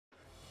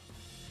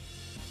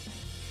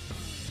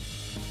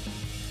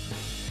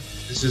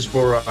This is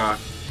for a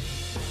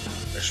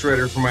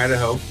shredder from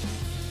Idaho.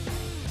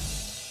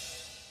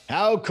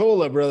 How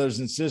cola, brothers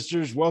and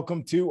sisters.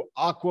 Welcome to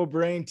Aqua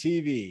Brain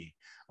TV.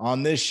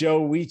 On this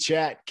show, we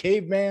chat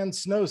Caveman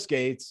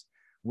Snowskates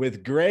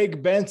with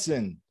Greg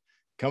Benson.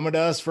 Coming to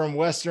us from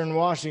Western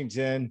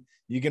Washington,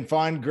 you can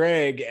find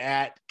Greg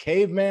at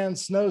Caveman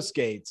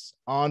Snowskates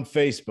on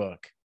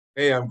Facebook.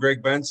 Hey, I'm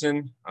Greg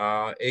Benson,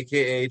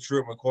 aka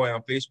Truett McCoy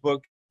on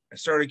Facebook. I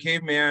started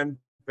Caveman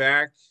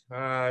back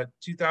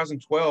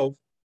 2012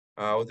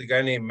 with a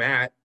guy named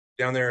Matt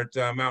down there at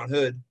Mount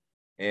Hood,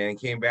 and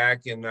came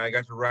back and I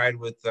got to ride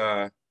with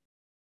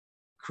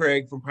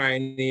Craig from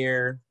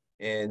Pioneer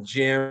and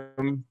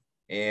Jim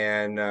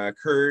and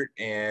Kurt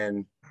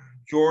and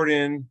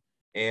Jordan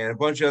and a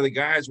bunch of other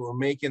guys were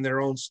making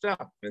their own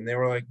stuff. And they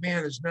were like,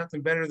 man, there's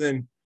nothing better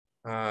than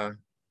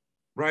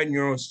riding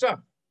your own stuff.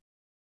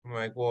 I'm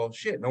like, well,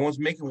 shit, no one's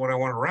making what I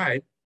want to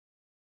ride.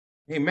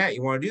 Hey, Matt,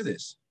 you want to do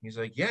this? He's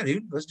like, yeah,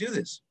 dude, let's do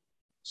this.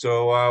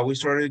 So we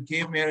started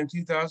Caveman in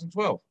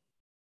 2012.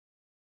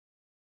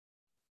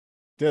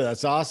 Dude,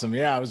 that's awesome.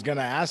 Yeah, I was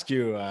gonna ask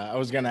you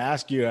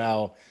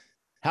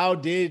how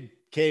did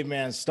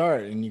Caveman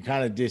start? And you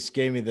kind of just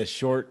gave me the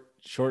short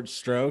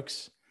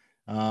strokes.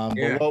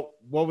 Yeah. But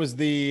what was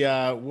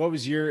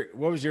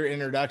your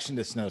introduction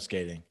to snow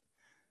skating?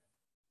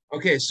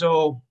 Okay,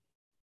 so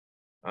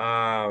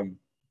I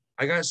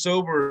got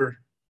sober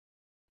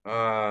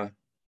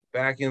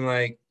back in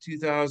like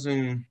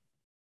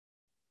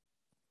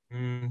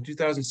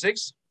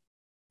 2006.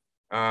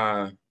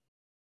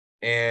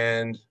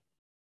 And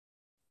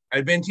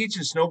I'd been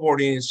teaching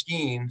snowboarding and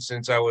skiing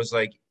since I was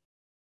like,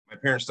 my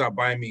parents stopped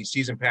buying me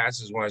season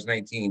passes when I was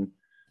 19.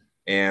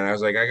 And I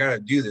was like, I got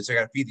to do this. I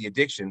got to feed the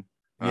addiction.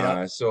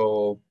 Yeah.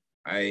 So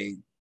I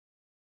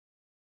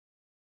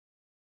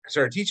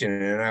started teaching,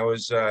 and I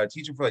was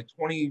teaching for like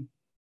 20,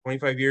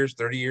 25 years,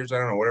 30 years. I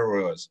don't know, whatever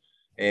it was.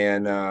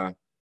 And I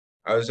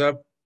was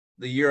up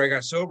the year I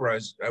got sober.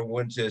 I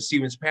went to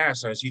Stevens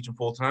Pass and I was teaching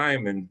full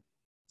time. And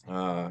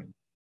I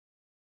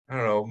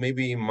don't know,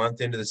 maybe a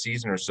month into the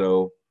season or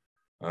so,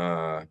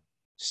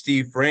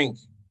 Steve Frank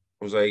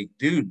was like,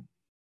 dude,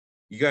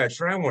 you got to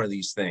try one of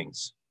these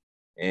things.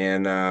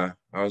 And I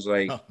was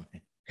like,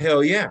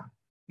 hell yeah.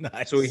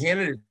 Nice. So he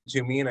handed it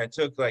to me and I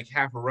took like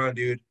half a run,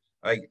 dude.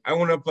 Like I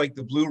went up like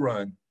the blue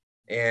run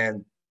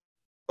and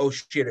oh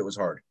shit, it was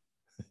hard.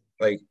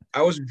 Like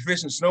I was a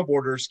proficient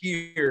snowboarder,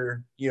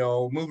 skier, you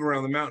know, moving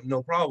around the mountain,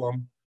 no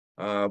problem.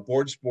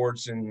 Board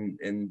sports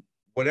and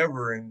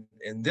whatever. And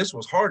this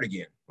was hard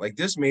again. Like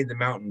this made the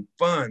mountain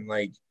fun.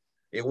 Like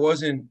it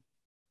wasn't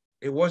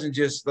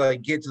just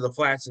like get to the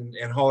flats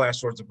and haul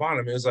ass towards the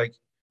bottom. It was like,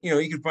 you know,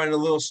 you could find a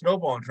little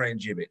snowball and try and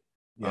jib it.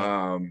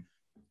 Yeah.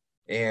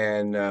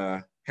 And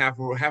half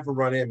a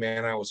run in,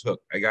 man, I was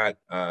hooked. I got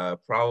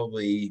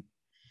probably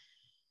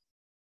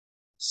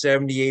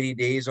 70, 80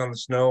 days on the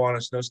snow on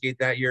a snow skate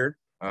that year.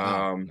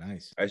 Wow,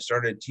 nice. I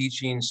started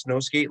teaching snow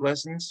skate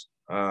lessons.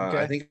 Okay.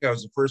 I think I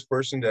was the first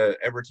person to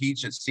ever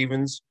teach at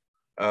Stevens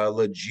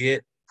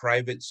legit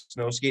private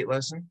snow skate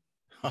lesson.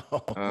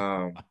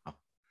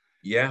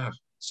 Yeah.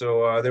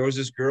 So there was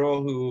this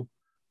girl who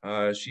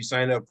she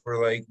signed up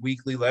for like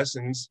weekly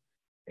lessons,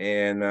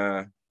 and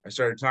I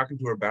started talking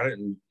to her about it.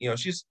 And you know,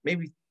 she's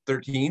maybe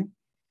 13,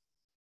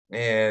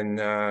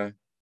 and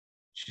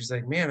she's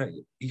like,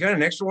 "Man, you got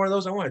an extra one of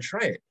those? I want to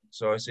try it."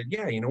 So I said,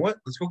 "Yeah, you know what?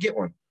 Let's go get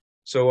one."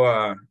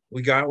 So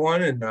we got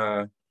one,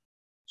 and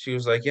she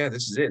was like, "Yeah,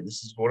 this is it.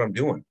 This is what I'm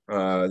doing."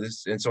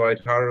 And so I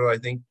taught her, I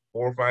think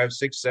 4, 5,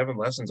 6, 7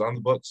 lessons on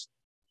the books,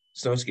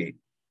 snow skate.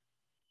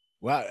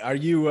 Wow. Are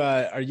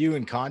you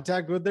in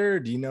contact with her?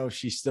 Do you know if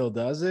she still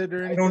does it or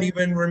anything? I don't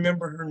even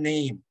remember her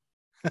name.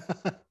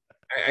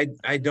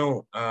 I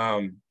don't.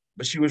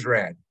 But she was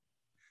rad.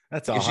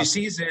 That's awesome. If she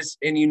sees this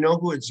and you know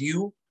who it's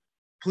you,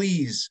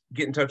 please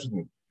get in touch with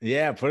me.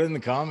 Yeah, put it in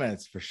the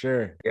comments for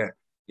sure.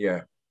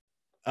 Yeah.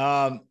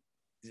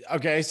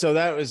 Okay, so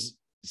that was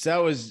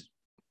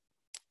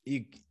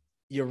you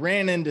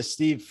ran into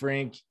Steve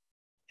Frank.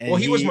 And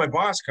he was my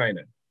boss, kind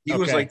of. He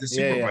was like the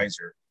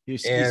supervisor. Yeah.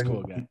 He's a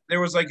cool guy.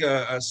 There was like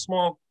a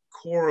small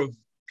core of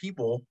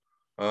people.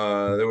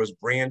 There was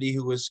Brandy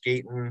who was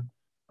skating.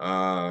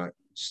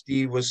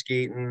 Steve was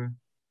skating.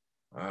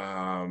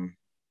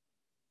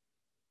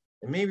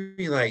 And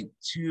maybe like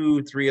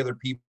 2, 3 other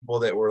people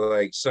that were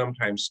like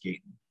sometimes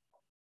skating.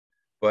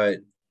 But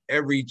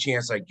every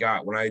chance I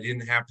got, when I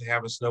didn't have to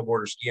have a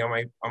snowboard or ski on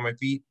my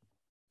feet,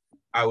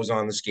 I was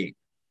on the skate.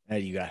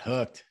 And you got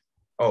hooked.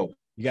 Oh,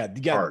 you got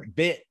hard.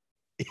 Bit.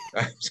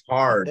 It's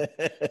hard.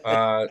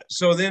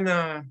 So then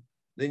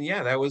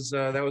yeah, that was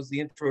the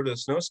intro to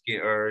snow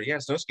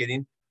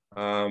skating.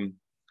 And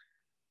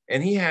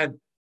he had,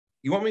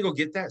 you want me to go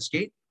get that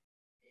skate?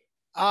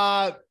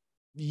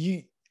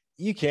 You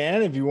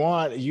can if you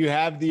want. You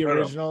have the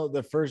original,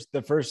 the first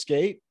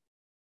skate.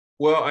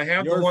 Well, I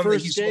have the one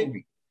that he sold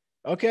me.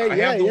 Okay, I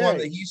have the one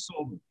that he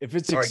sold me. If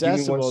it's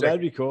accessible, that'd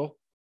be cool.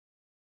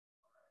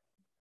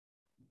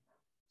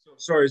 So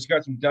sorry, it's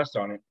got some dust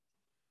on it,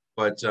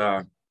 but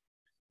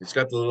it's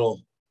got the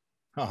little.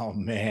 Oh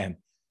man,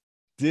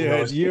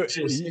 dude.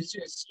 It's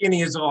just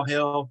skinny as all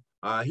hell.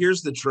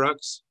 Here's the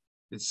trucks.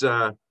 It's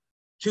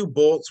two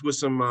bolts with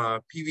some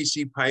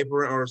PVC pipe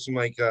or some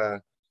like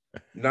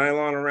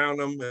nylon around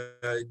them,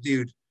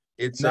 dude.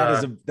 It's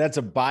that's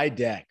a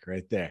bi-deck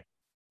right there.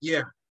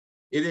 Yeah,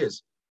 it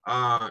is.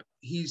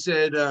 He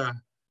said,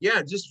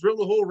 yeah, just drill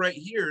the hole right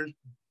here,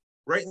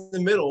 right in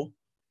the middle,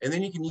 and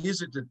then you can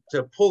use it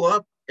to pull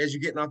up as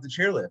you're getting off the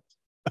chairlift.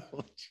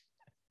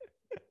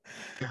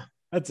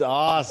 That's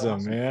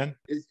awesome, man.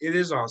 It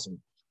is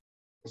awesome.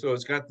 So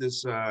it's got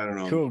this, I don't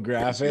know, cool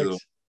graphics.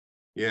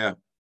 Yeah.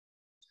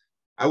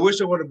 I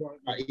wish I would have bought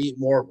about 8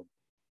 more of them.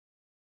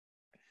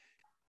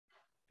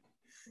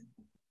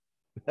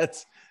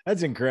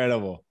 That's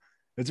incredible.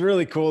 It's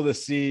really cool to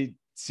see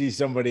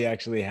somebody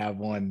actually have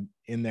one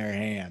in their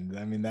hand.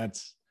 I mean,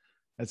 that's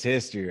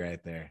history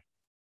right there.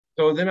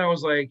 So then I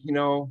was like,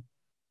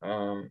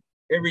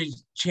 every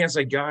chance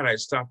I got, I'd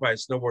stop by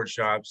snowboard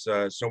shops,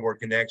 Snowboard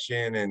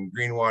Connection and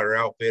Greenwater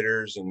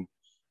Outfitters, and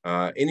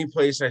any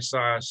place I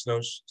saw a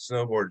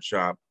snowboard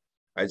shop,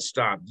 I'd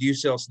stop. Do you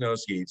sell snow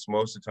skates?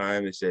 Most of the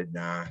time they said,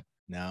 nah.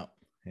 No.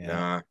 Yeah.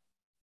 Nah.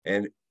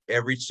 And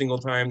every single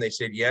time they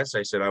said yes,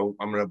 I said, I'm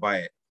going to buy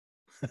it.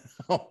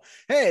 Oh,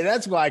 hey,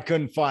 that's why I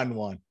couldn't find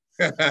one.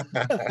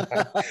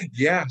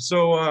 Yeah.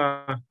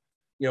 So,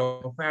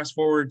 fast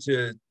forward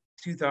to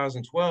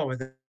 2012, I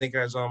think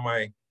I was on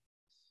my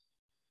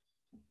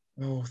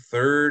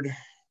third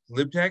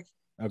LibTech.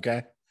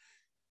 Okay.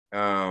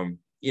 And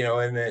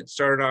it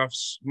started off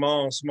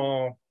small,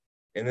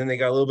 and then they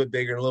got a little bit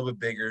bigger,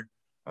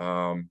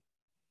 and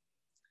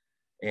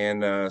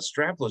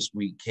Strapless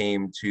Week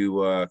came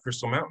to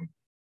Crystal Mountain,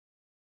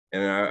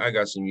 and I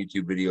got some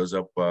YouTube videos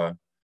up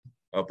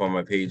on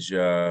my page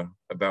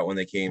about when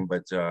they came.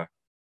 But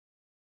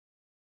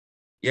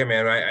yeah,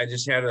 man, I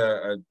just had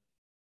a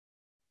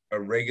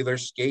regular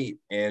skate,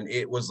 and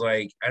it was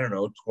like, I don't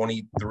know,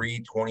 23,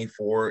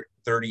 24,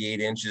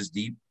 38 inches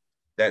deep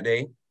that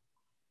day.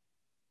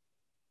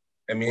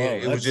 I mean,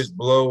 it was just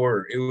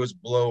blower. It was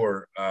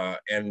blower.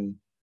 And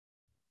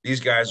these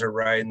guys are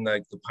riding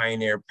like the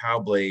Pioneer POW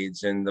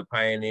blades and the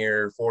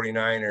Pioneer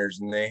 49ers,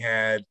 and they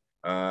had,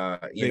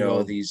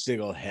 these big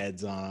old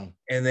heads on them.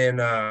 And then,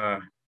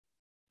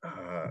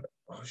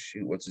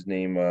 what's his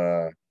name?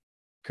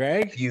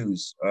 Craig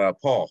Hughes,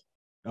 Paul.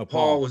 Oh,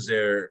 Paul was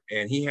there,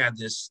 and he had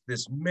this.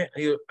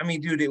 I mean,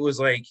 dude,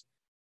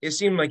 it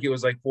seemed like it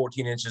was like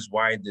 14 inches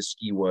wide. This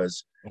ski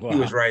was. Wow. He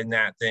was riding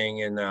that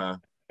thing, and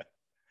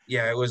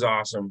yeah, it was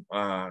awesome.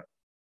 And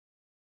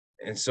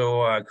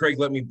so Craig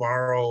let me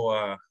borrow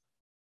a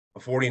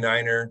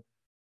 49er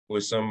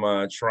with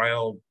some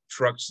trial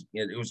trucks.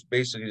 It was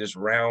basically just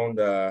round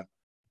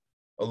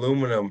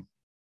aluminum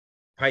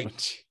pipe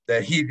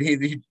that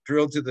he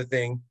drilled to the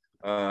thing.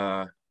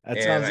 And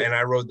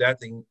I rode that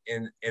thing,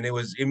 and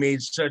it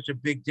made such a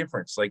big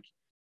difference. Like,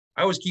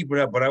 I was keeping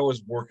up, but I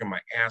was working my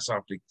ass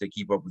off to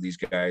keep up with these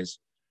guys.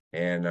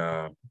 And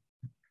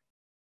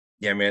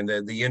yeah, man,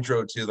 the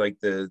intro to like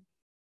the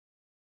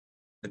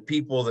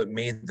people that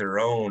made their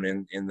own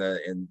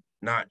and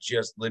not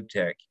just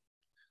LibTech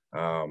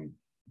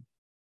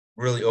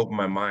really opened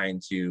my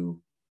mind to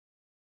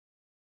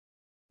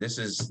this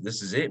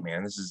is it,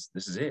 man. This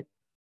is it.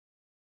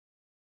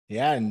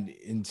 Yeah,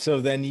 and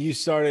so then you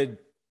started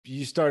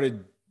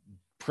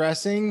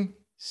pressing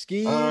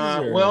skis?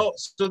 Well,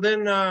 so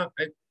then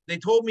they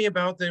told me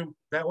about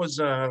that was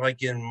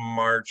like in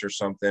March or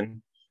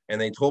something,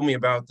 and they told me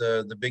about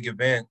the big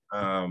event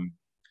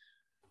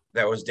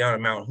that was down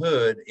at Mount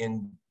Hood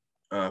in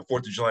 4th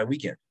of July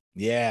weekend.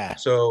 Yeah.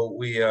 So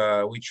we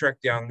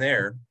trekked down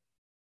there.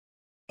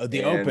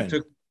 The Open.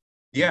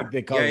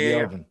 They call it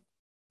the Open.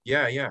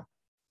 Yeah.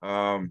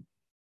 So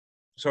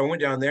I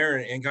went down there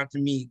and got to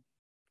meet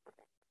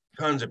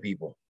tons of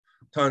people.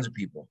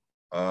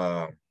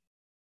 Had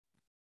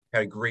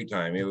a great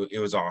time. It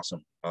was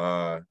awesome.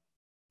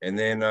 And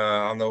then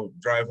on the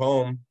drive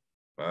home,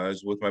 I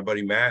was with my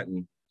buddy Matt,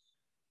 and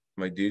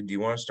I'm like, dude, do you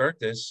want to start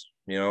this?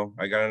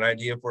 I got an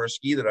idea for a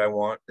ski that I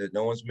want that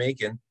no one's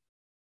making.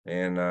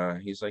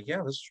 And he's like,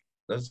 yeah,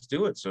 let's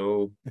do it.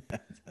 So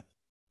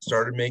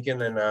started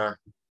making, and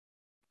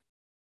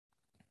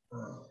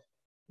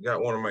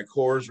got one of my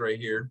cores right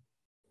here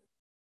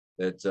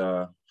that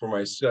for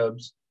my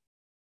subs.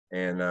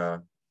 And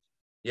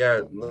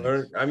yeah,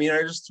 I mean,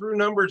 I just threw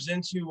numbers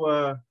into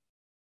an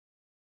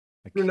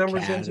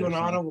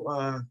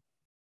auto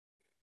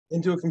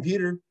into a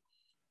computer,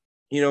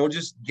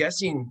 just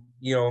guessing,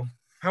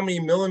 how many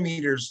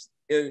millimeters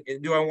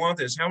do I want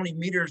this? How many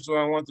meters do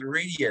I want the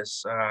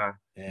radius?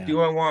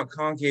 Do I want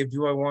concave?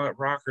 Do I want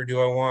rocker?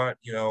 Do I want,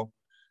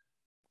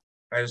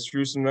 I just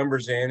threw some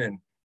numbers in,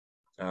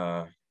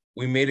 and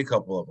we made a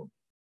couple of them.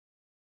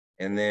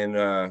 And then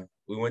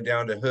we went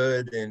down to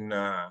Hood in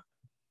I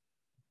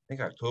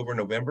think October,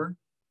 November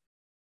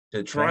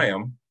to try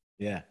them.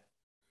 Yeah.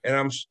 And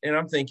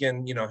I'm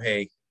thinking,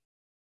 hey,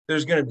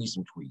 there's going to be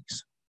some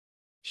tweaks.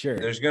 Sure.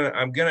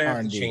 I'm going to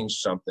have to change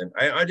something.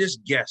 I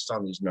just guessed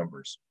on these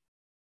numbers.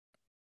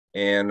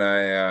 And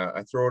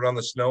I throw it on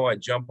the snow, I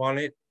jump on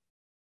it,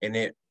 and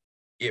it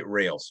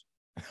rails.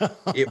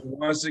 It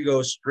wants to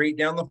go straight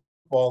down the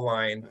fall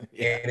line,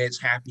 Yeah. and it's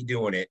happy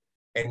doing it.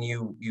 And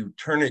you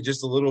turn it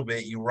just a little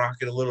bit, you rock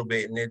it a little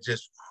bit, and it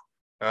just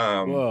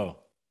Whoa.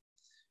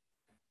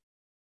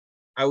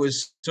 I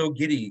was so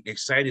giddy,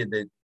 excited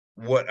that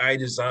what I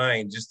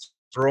designed, just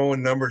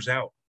throwing numbers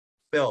out,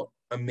 felt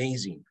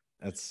amazing.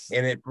 That's,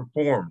 And it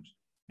performed.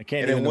 I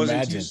can't And it even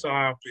wasn't too imagine.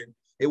 soft. And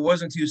it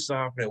wasn't too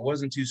soft, and it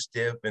wasn't too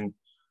stiff. And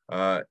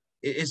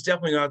it's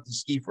definitely not the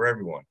ski for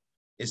everyone.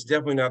 It's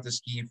definitely not the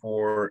ski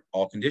for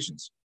all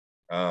conditions.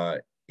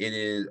 It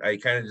is, I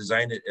kind of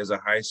designed it as a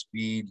high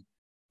speed,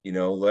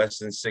 less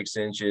than 6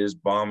 inches,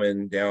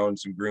 bombing down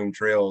some groomed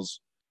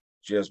trails,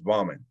 just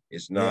bombing.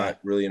 It's not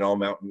really an all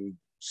mountain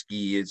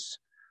ski.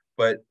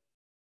 But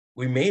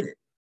we made it,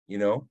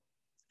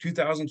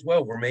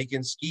 2012, we're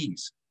making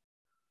skis.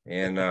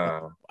 And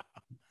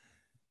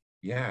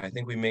yeah, I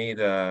think we made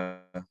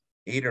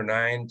 8 or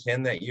 9,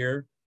 10 that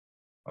year.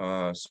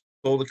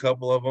 Sold a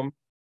couple of them.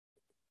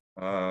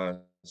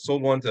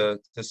 Sold one to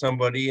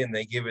somebody, and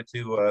they gave it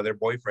to their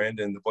boyfriend,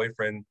 and the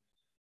boyfriend,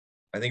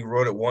 I think,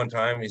 rode it one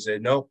time, and he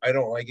said, nope, I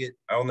don't like it,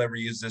 I'll never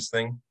use this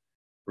thing.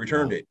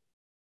 Returned it.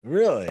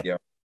 Really?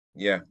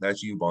 Yeah,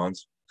 that's you,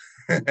 Bonds.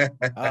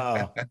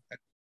 Uh-oh.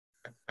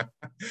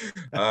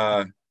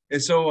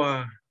 And so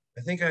I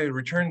think I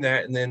returned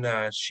that, and then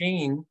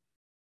Shane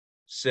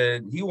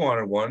said he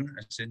wanted one.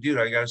 I said, dude,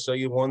 I gotta sell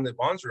you one that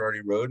Bonds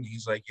already rode. And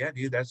he's like, yeah,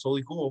 dude, that's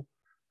totally cool.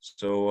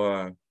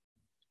 So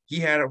he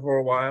had it for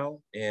a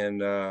while,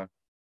 and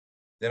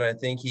then I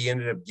think he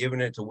ended up giving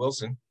it to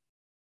Wilson.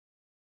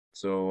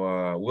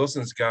 So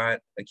Wilson's got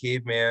a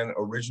Caveman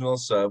original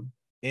sub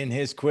In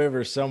his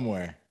quiver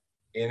somewhere.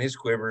 in his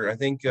quiver. I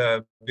think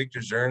Victor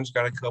Zern's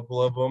got a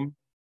couple of them.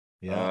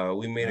 Yeah.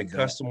 We made a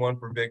custom one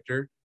for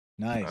Victor.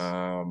 Nice.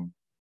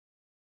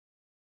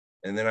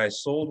 And then I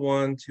sold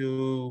one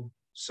to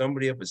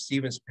somebody up at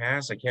Stevens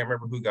Pass. I can't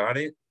remember who got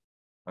it.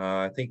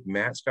 I think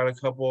Matt's got a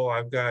couple.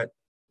 I've got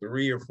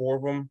 3 or 4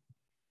 of them.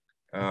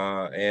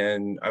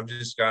 And I've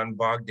just gotten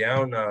bogged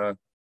down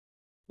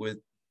with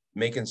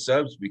making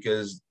subs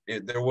because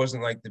there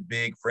wasn't like the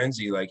big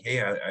frenzy, like,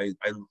 hey, I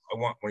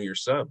want one of your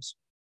subs.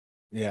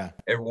 Yeah.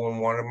 Everyone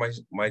wanted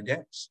my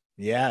decks.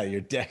 Yeah,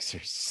 your decks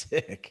are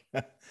sick.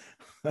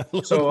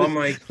 So I'm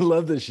like,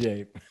 love the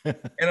shape.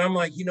 and I'm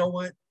like, you know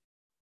what?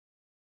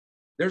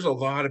 There's a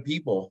lot of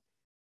people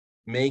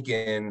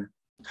making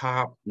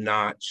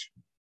top-notch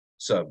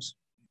subs.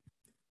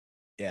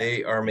 Yeah,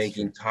 they are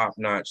making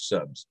top-notch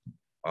subs.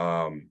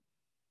 No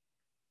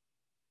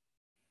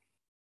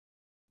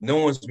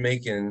one's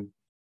making,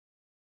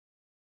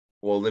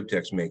 well,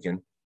 Libtech's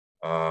making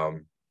a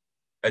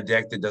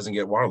deck that doesn't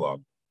get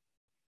waterlogged.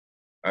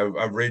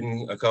 I've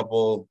ridden a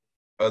couple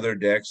other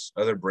decks,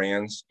 other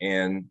brands,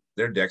 and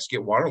their decks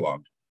get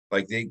waterlogged.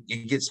 Like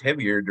it gets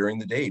heavier during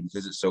the day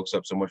because it soaks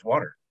up so much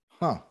water.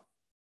 Huh.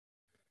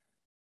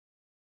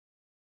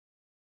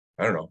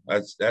 I don't know.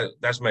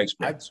 That's my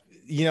experience.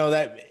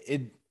 That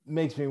it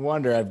makes me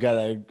wonder. I've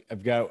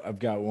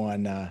got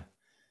one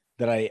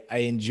that I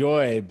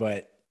enjoy,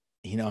 but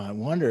I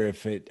wonder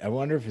if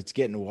it's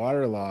getting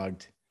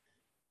waterlogged.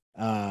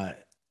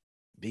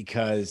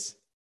 Because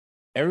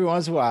every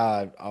once in a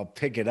while I'll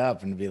pick it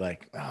up and be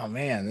like, oh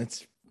man,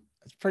 that's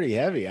pretty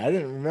heavy. I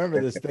didn't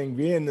remember this thing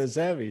being this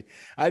heavy.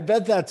 I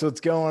bet that's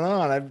what's going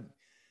on.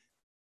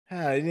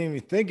 I didn't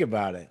even think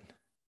about it.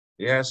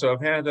 Yeah, so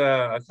I've had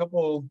a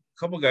couple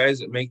guys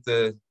that make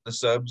the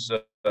subs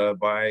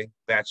buy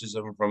batches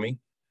of them from me.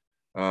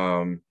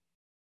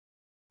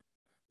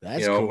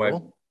 That's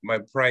cool. My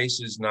price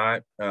is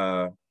not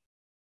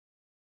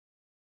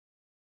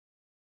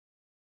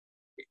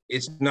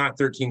it's not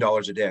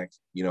 $13 a deck.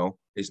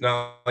 It's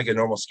not like a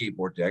normal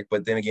skateboard deck,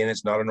 but then again,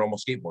 it's not a normal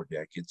skateboard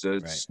deck. It's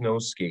a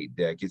Snowskate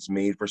deck. It's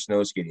made for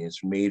snow skating.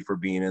 It's made for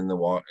being in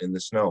the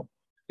snow.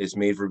 It's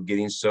made for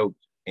getting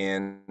soaked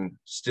and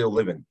still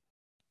living.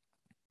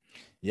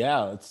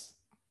 Yeah, let's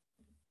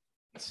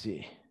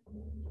see.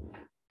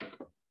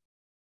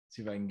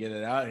 See if I can get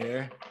it out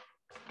here.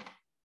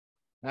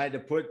 I had to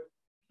put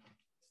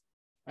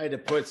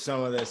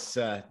some of this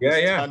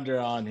thunder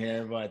on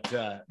here, but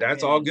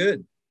that's all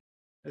good.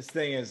 This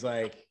thing is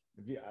like,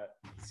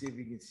 see if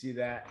you can see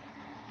that.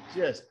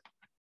 Just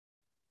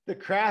the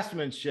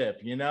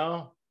craftsmanship,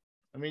 I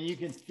mean, you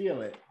can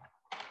feel it.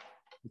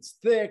 It's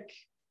thick.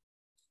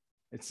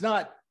 It's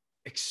not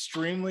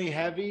extremely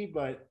heavy,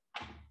 but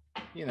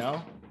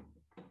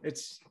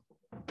it's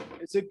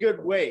a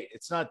good weight.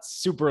 It's not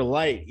super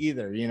light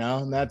either,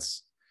 and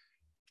that's,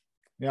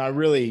 I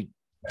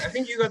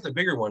think you got the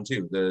bigger one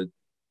too.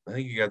 I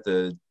think you got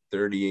the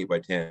 38 by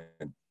 10.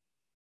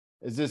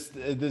 Is this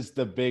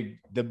the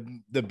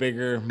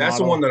bigger model? That's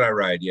the one that I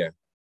ride.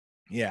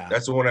 Yeah.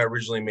 That's the one I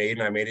originally made,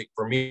 and I made it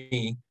for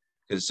me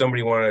because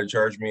somebody wanted to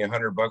charge me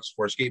 $100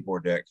 for a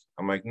skateboard deck.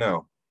 I'm like,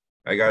 no,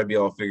 I got to be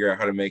able to figure out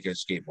how to make a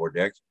skateboard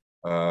deck.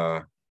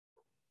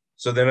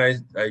 So then I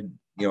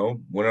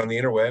went on the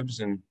interwebs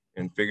and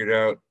figured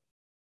out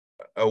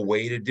a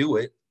way to do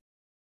it.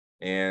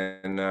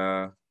 And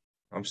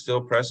I'm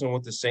still pressing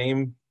with the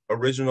same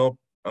original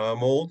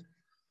mold.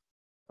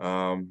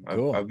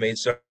 Cool. I've made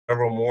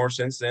several more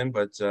since then,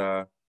 but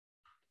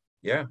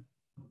yeah.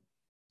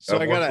 So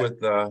I've worked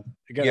with I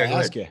gotta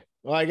ask you.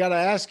 Well, I gotta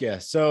ask you.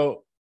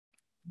 So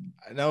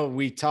I know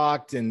we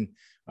talked, and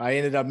I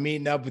ended up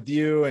meeting up with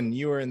you, and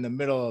you were in the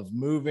middle of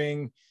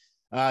moving.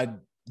 Do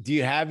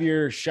you have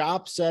your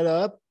shop set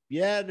up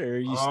yet, or are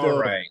you All still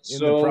right. in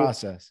the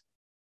process?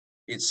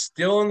 It's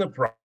still in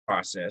the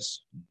process,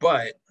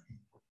 but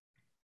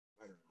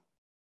that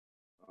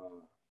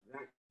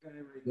guy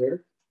right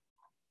there.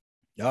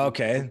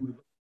 Okay. And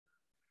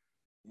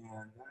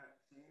that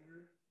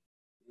sander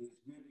is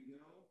good to go.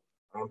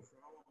 I'm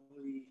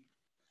probably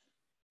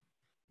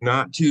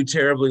not too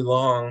terribly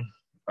long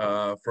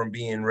from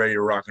being ready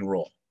to rock and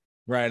roll.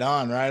 Right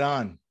on, right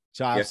on.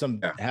 So I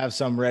have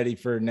some ready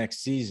for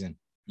next season.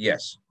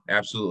 Yes,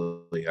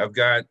 absolutely. I've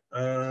got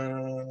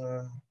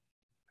I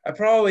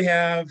probably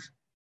have,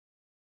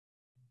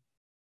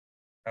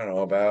 I don't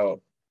know,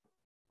 about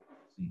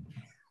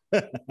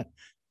I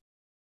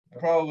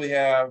probably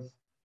have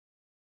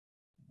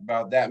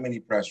about that many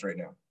press right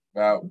now.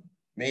 About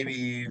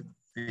maybe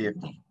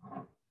 50.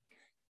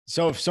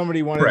 So if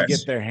somebody wanted press. to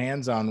get their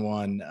hands on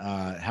one,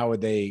 how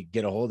would they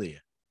get a hold of you?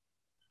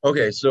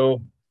 Okay,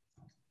 so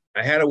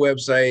I had a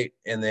website,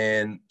 and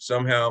then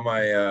somehow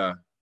my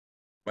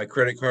my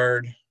credit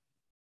card,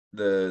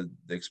 the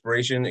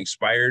expiration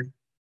expired,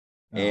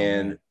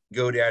 and man.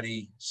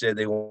 GoDaddy said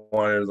they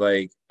wanted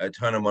like a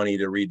ton of money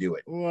to redo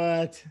it.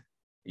 What?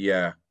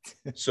 Yeah.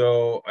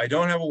 So I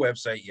don't have a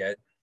website yet,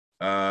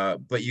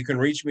 but you can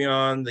reach me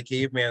on the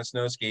Caveman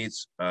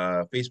Snowskates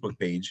Facebook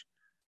page.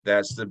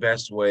 That's the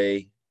best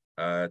way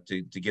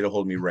to get a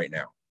hold of me right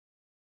now.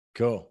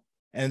 Cool.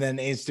 And then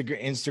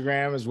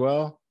Instagram as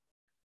well?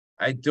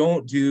 I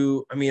don't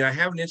do, I mean, I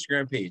have an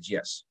Instagram page,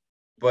 yes,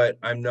 but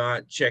I'm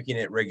not checking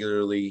it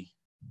regularly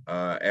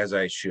as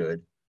I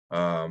should.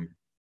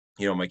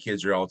 You know, my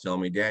kids are all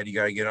telling me, Dad, you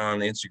got to get on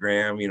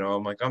Instagram. You know,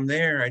 I'm like, I'm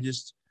there.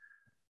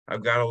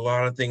 I've got a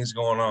lot of things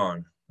going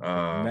on.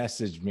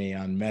 Message me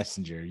on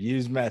Messenger.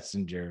 Use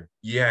Messenger.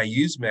 Yeah,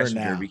 use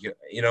Messenger because,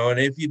 you know, and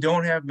if you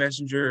don't have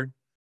Messenger,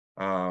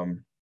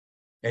 and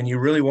you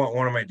really want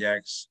one of my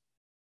decks,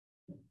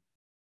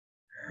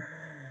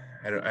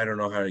 I don't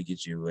know how to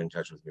get you in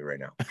touch with me right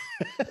now.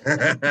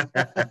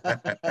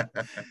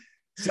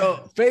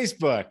 So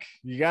Facebook,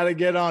 you got to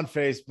get on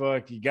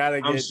Facebook. You got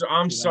to get.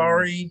 I'm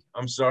sorry.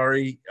 I'm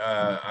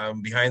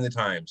behind the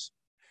times.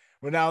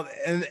 Well, now,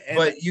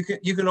 but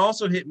you can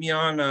also hit me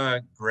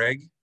on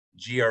Greg,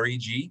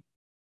 GREG,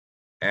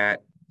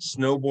 at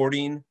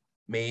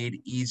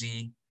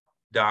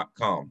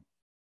snowboardingmadeeasy.com.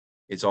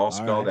 It's all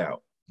spelled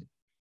out.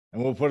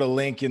 And we'll put a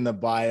link in the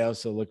bio,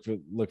 so look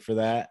for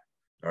that.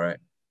 All right.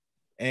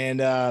 And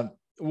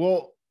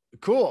well,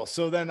 cool.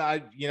 So then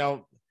I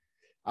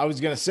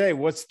was gonna say,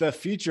 what's the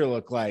future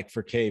look like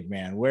for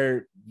Caveman?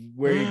 Where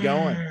are you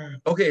going?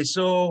 Okay,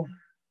 so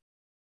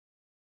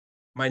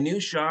my new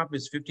shop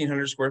is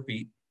 1,500 square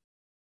feet,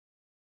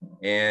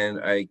 and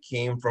I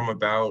came from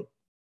about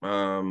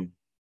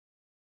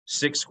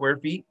 6 square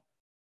feet.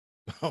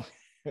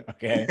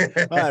 Okay,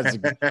 well, that's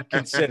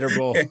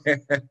considerable.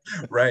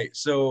 Right.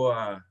 So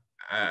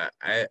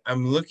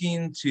I'm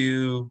looking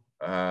to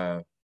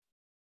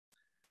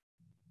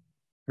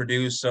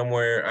produce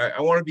somewhere.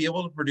 I want to be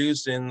able to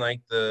produce in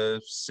like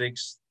the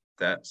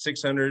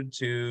 600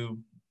 to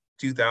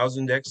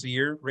 2,000 decks a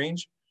year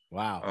range.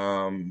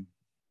 Wow.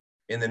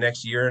 In the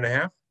next year and a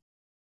half,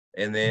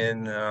 and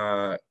then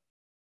I'm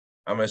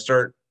gonna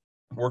start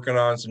working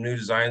on some new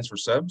designs for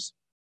subs.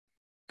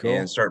 Cool.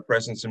 And start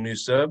pressing some new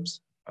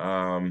subs.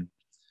 Along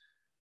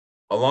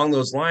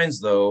those lines,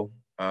 though,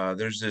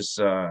 there's this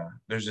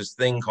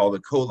thing called a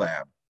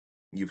collab.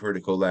 You've heard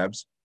of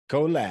collabs?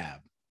 Collab.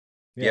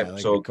 Yeah, yep.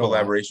 Like so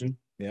collaboration.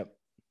 Yep.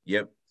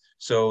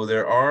 So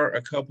there are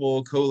a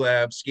couple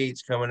collab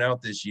skates coming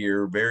out this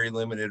year, very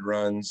limited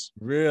runs.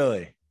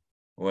 Really?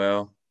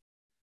 Well,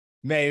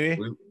 maybe.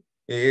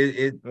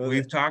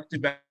 We've talked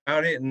about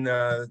it, and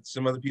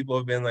some other people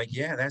have been like,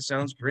 yeah, that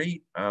sounds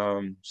great.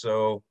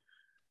 So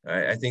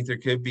I think there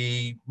could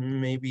be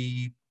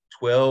maybe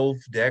 12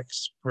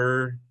 decks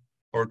or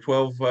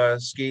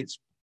 12 skates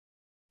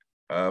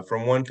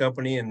from one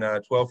company and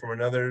 12 from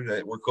another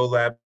that we're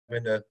collabing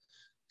to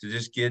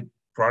just get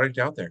product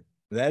out there.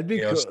 That'd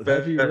be cool.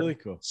 That'd be really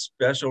cool.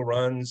 Special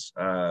runs,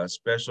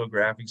 special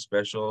graphics,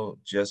 special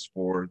just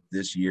for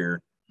this year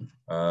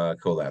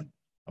collab.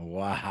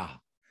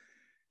 Wow.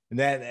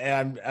 And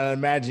I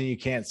imagine you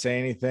can't say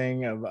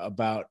anything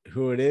about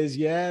who it is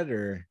yet,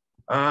 or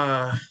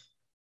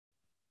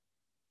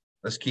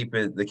let's keep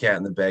it the cat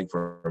in the bag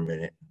for a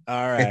minute.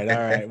 All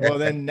right. Well,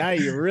 then now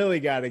you really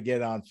got to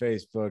get on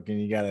Facebook,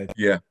 and you got to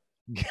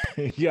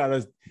you got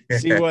to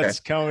see what's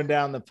coming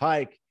down the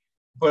pike.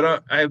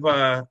 But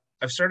I've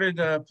started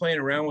playing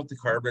around with the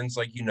carbons,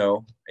 like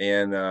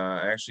and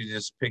I actually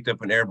just picked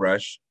up an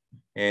airbrush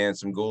and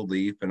some gold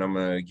leaf, and I'm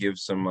gonna give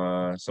some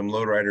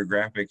lowrider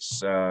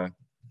graphics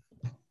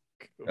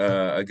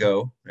a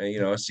go,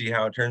 and see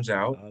how it turns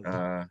out.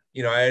 I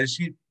just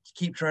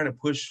keep trying to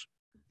push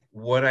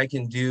what I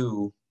can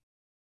do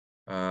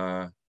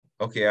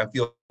okay, I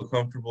feel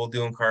comfortable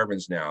doing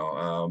carbons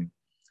now.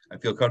 I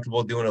feel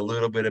comfortable doing a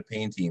little bit of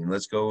painting.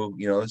 Let's go,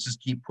 let's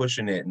just keep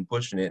pushing it and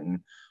pushing it.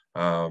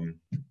 And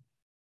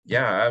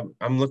yeah,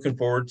 I'm looking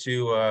forward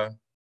to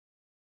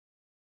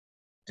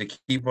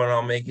keep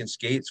on making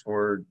skates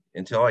for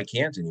until I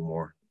can't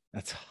anymore.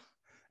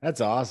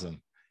 That's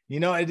awesome. It You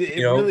know,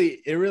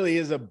 really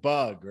is a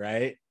bug,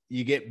 right?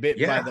 You get bit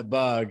by yeah, the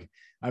bug.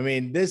 I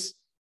mean, this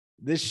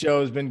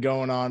show has been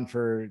going on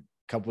for a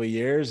couple of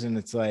years, and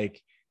it's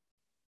like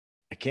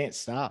I can't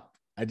stop.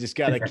 I just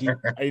got to keep.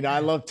 I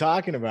love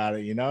talking about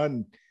it,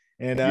 and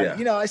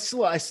yeah, I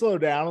slow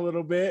down a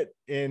little bit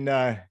in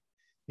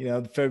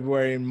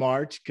February and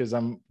March because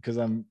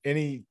I'm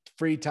any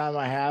free time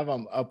I have,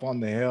 I'm up on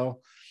the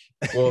hill.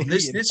 well,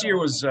 this year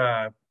was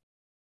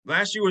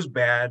last year was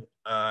bad.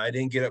 I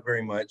didn't get up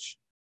very much.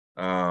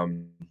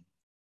 Um,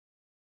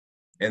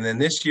 and then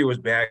this year was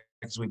bad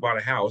because we bought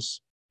a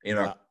house in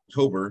Yeah.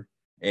 October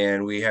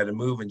and we had to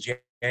move in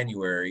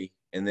January.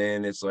 And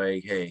then it's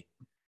like, hey,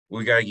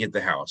 we got to get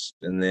the house,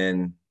 and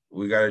then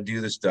we got to do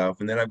the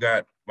stuff. And then I've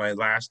got my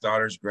last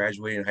daughter's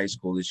graduating high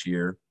school this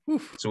year.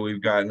 Oof. So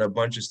we've gotten a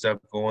bunch of stuff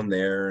going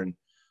there. And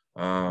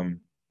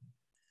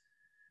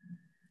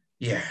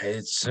yeah,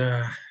 it's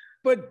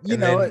But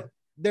and then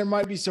there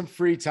might be some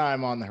free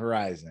time on the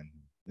horizon,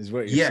 is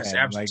what you're yes,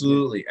 saying.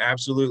 Like,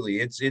 absolutely.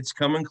 It's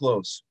coming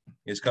close.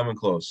 It's coming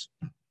close.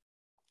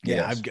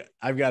 yeah, Yes.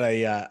 I've got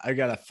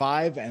a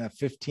 5 and a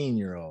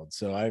 15-year-old.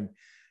 So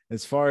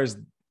as far as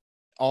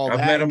all I've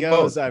met that them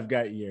goes, both. I've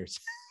got years.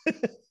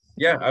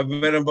 Yeah, I've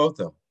met them both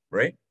though,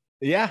 right?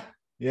 Yeah.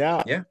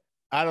 Yeah. Yeah.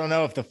 I don't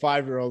know if the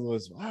 5-year-old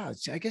was, wow,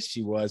 I guess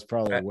she was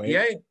probably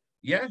awake.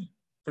 Yeah,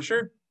 for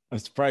sure. I'm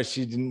surprised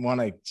she didn't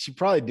want to. She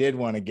probably did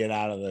want to get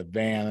out of the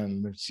van,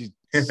 and she's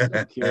so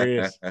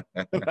curious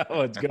about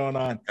what's going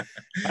on.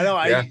 I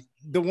know. Yeah.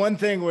 The one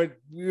thing when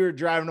we were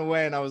driving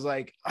away, and I was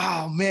like,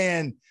 "Oh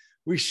man,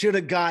 we should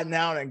have gotten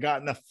out and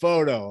gotten a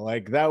photo.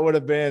 Like that would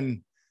have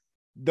been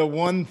the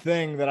one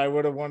thing that I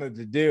would have wanted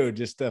to do.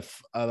 Just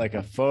like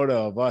a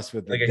photo of us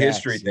with the Like a decks.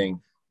 history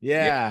thing.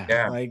 Yeah,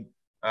 Yeah. like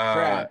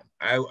crap.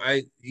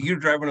 You're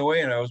driving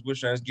away, and I was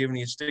wishing I was giving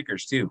you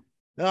stickers too.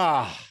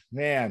 Oh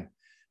man.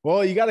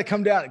 Well, you got to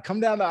come down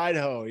to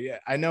Idaho. Yeah,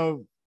 I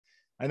know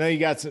you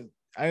got some.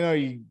 I know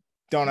you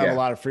don't have a Yeah.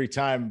 lot of free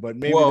time, but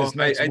maybe Well, this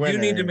next I do winter.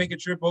 need to make a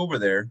trip over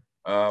there.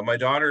 My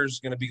daughter's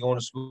going to be going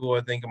to school,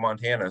 I think, in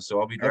Montana, so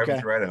I'll be driving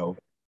Okay. through Idaho.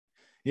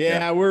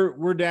 Yeah. Yeah,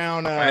 we're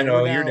down. I We're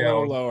know you're down a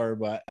little down. lower,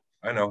 but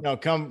I know.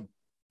 come.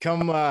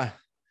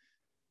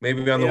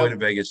 Maybe on the way to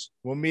Vegas.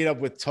 We'll meet up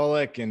with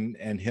Tulloch,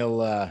 and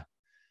he'll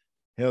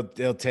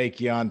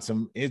take you on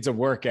some. It's a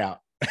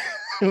workout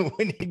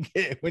when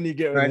you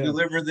get. Can I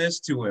deliver this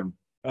to him?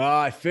 Oh,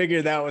 I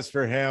figured that was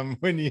for him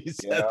when you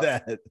said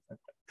that.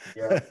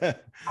 Yeah.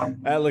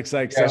 That looks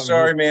like Yeah, something.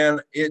 sorry, man.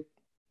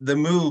 The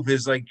move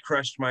has like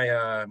crushed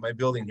my my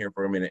building here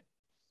for a minute.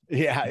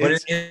 Yeah, But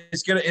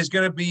it's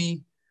gonna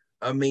be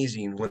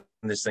amazing when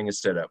this thing is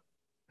set up.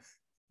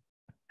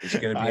 It's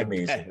gonna be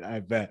amazing. I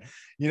bet.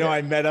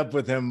 I met up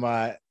with him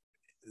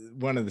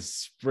one of the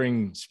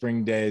spring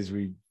days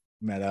we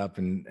met up,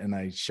 and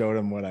I showed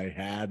him what I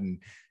had, and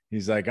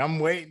he's like, I'm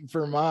waiting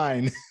for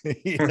mine.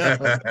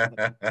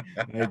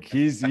 Like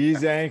he's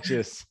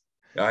anxious.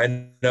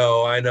 I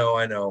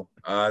know.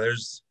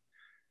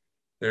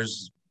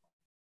 There's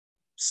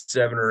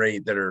 7 or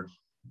 8 that are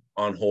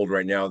on hold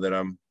right now that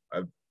I'm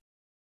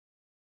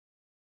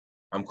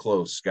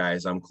close,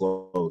 guys. I'm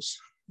close.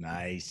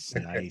 Nice.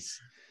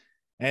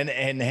 And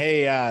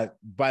hey,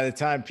 by the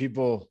time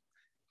people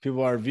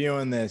are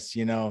viewing this,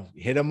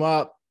 hit him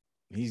up.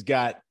 He's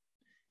gonna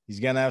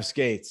have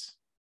skates.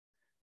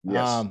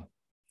 Yes.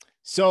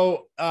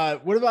 So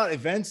what about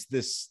events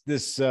this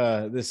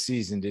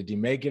season? Did you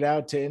make it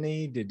out to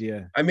any? Did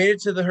you? I made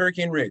it to the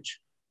Hurricane Ridge.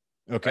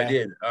 Okay. I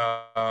did.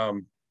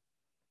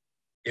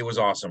 It was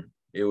awesome.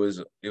 It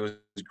was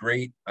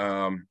great.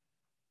 I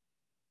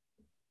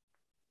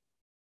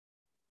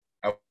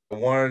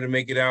wanted to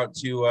make it out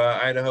to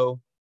Idaho.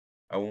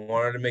 I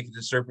wanted to make it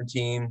to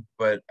Serpentine,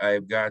 but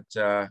I've got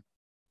a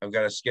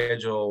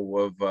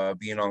schedule of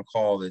being on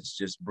call that's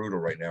just brutal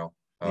right now.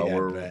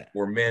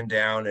 We're men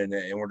down, and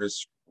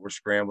we're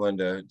scrambling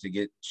to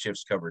get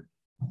shifts covered.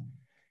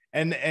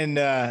 And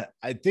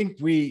I think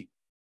we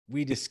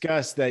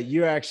discussed that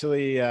you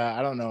actually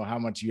I don't know how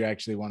much you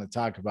actually want to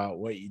talk about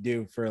what you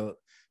do for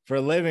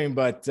a living,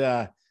 but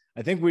I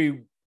think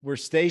we were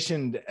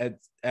stationed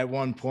at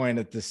one point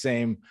at the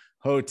same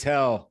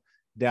hotel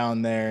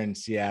down there in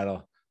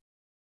Seattle.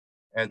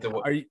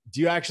 Do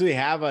you actually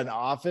have an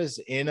office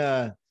in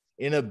a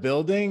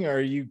building, or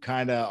are you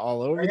kind of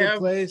all over the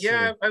place?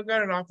 Yeah, I've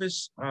got an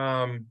office.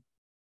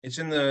 It's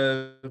in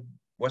the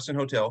Westin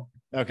Hotel.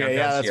 Okay,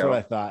 yeah, that's Seattle. What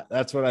I thought.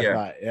 That's what I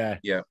thought. Yeah.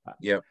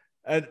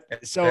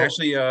 So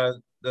actually,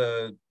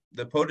 the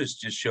POTUS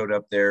just showed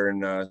up there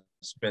and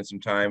spent some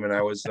time, and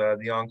I was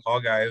the on-call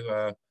guy.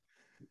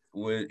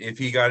 If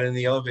he got in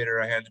the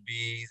elevator, I had to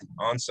be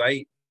on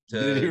site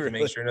to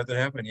make sure nothing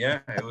happened. Yeah,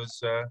 it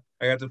was. I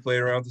got to play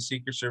around with the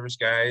Secret Service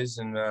guys,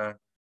 and yeah,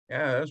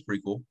 that was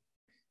pretty cool.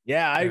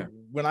 Yeah, Yeah.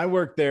 when I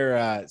worked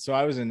there, so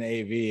I was in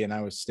AV and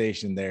I was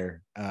stationed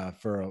there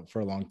for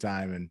a long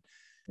time. And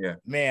Yeah.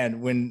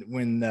 man,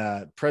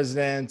 when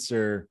presidents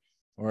or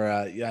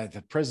yeah,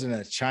 the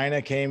president of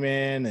China came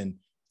in, and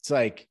it's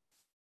like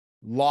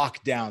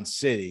lockdown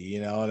city,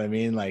 you know what I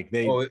mean? Like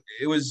they, Oh,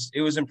 it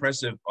was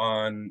impressive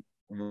on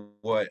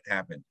what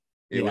happened.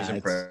 It was yeah,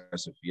 it's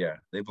impressive. Yeah,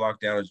 they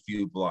blocked down a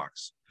few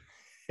blocks.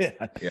 yeah.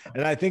 Yeah,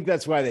 And I think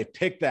that's why they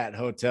picked that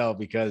hotel,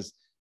 because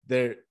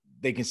they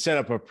can set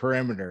up a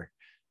perimeter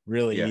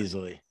really yeah,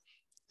 easily.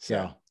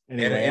 yeah. So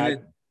anyway,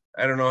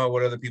 I don't know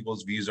what other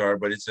people's views are,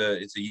 but it's a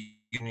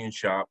union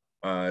shop.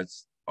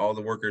 It's all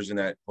the workers in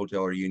that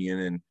hotel are union,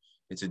 and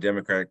it's a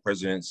Democratic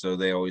president, so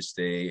they always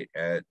stay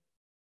at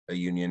a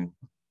union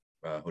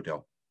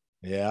hotel.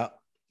 yeah,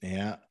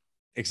 yeah.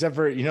 Except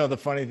for, the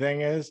funny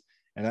thing is,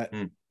 and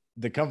Hmm.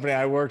 the company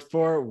I worked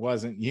for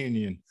wasn't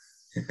union.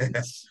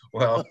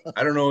 Well,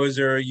 I don't know. Is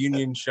there a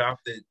union shop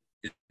that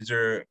is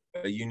there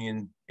a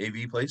union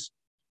AV place?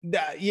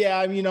 Yeah,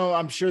 I mean,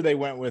 I'm sure they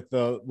went with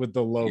the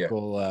Yeah,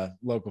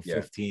 local yeah,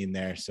 15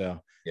 there.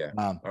 So, yeah.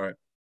 um, All right.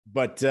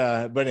 but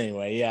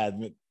anyway, yeah,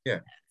 Yeah.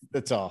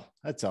 that's all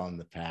in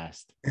the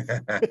past.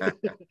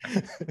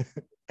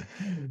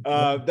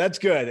 That's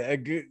good.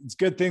 It's a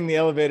good thing the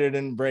elevator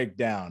didn't break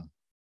down.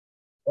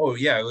 Oh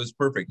yeah, it was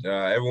perfect.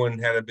 Everyone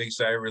had a big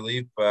sigh of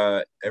relief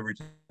every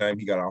time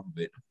he got off of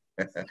it.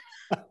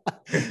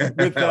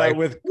 with Like,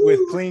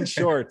 with clean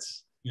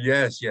shorts.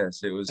 yes,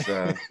 yes, it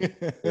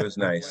was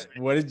nice.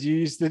 What did you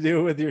used to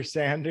do with your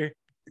sander?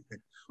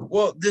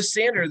 Well, this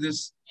sander,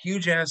 this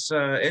huge ass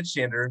edge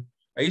sander,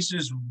 I used to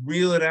just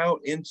reel it out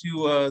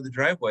into the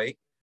driveway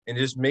and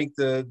just make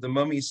the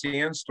mummy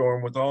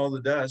sandstorm with all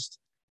the dust,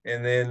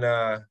 and then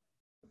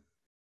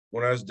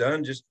when I was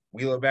done, just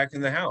wheel it back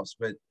in the house.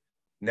 But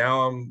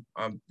now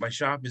my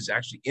shop is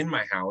actually in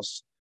my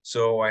house,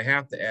 so I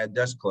have to add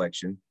dust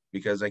collection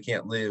because I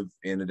can't live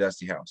in a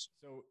dusty house.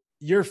 So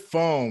your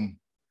foam,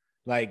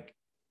 like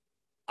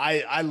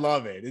I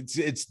love it.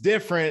 It's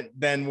different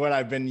than what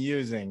I've been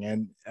using.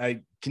 And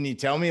can you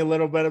tell me a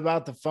little bit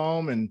about the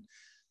foam? And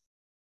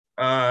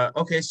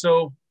Okay,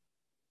 so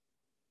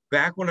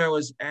back when I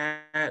was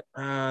at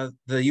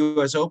the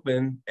U.S.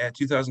 Open at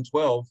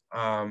 2012,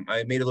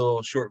 I made a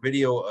little short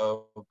video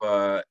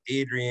of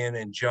Adrian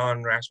and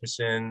John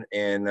Rasmussen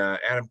and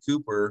Adam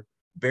Cooper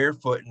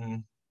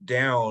barefooting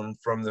down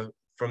from the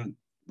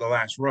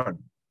last run.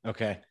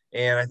 okay,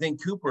 And I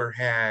think Cooper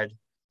had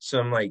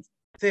some like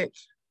thick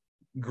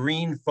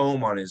green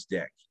foam on his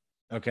deck,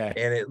 okay,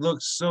 and it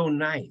looked so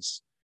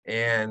nice.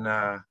 And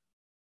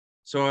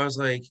so I was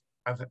like,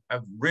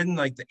 I've ridden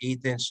like the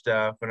 1/8 inch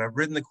stuff, and I've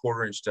ridden the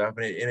 1/4 inch stuff,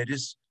 and it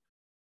just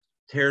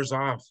tears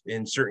off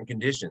in certain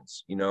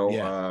conditions,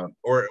 yeah,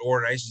 or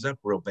it ices up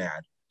real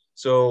bad.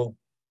 So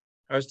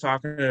I was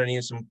talking, and I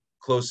needed some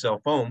closed cell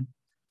foam,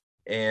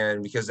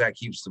 and because that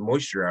keeps the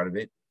moisture out of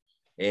it.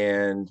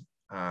 And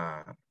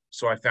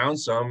so I found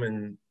some,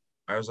 and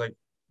I was like,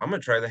 I'm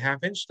gonna try the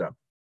 1/2 inch stuff.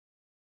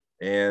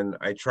 And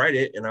I tried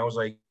it, and I was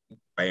like,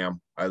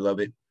 bam, I love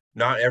it.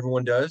 Not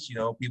everyone does,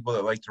 people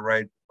that like to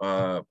ride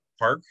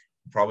park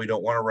probably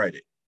don't want to ride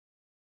it.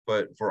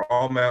 But for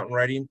all mountain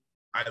riding,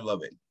 I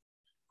love it.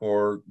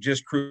 For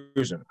just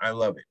cruising, I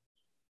love it.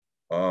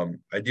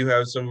 I do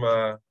have some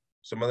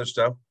other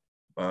stuff,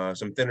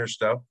 some thinner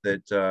stuff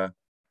that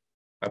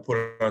I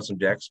put on some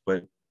decks,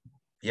 but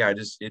yeah,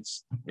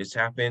 it's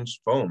 1/2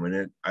 inch foam,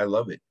 and I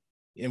love it.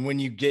 and when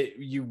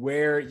you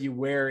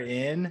wear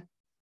in,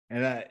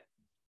 and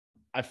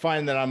I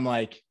find that I'm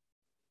like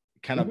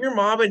kind If of, you're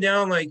mobbing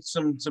down like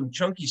some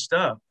chunky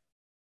stuff,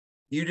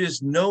 you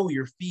just know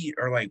your feet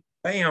are like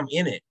bam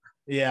in it.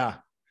 yeah,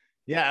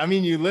 yeah. I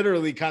mean, you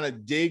literally kind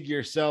of dig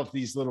yourself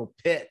these little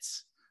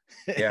pits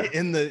Yeah.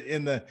 in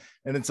the,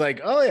 and it's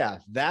like, oh yeah,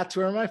 that's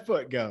where my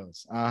foot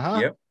goes.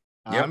 Yep.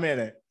 I'm in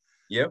it.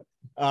 Yep.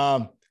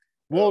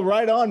 Well,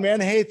 right on, man.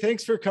 Hey,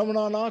 thanks for coming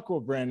on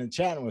Aqua Brand and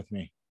chatting with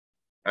me.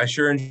 I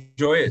sure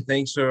enjoy it.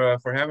 Thanks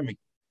for having me.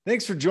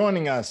 Thanks for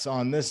joining us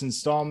on this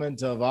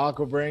installment of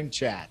Aqua Brain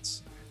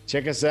Chats.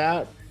 Check us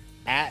out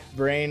at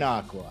Brain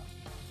Aqua.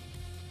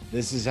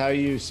 This is how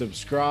you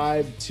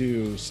subscribe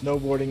to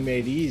Snowboarding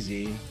Made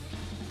Easy.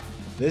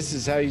 This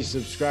is how you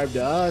subscribe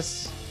to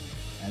us.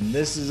 And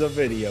this is a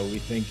video we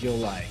think you'll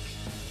like.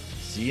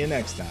 See you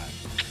next time.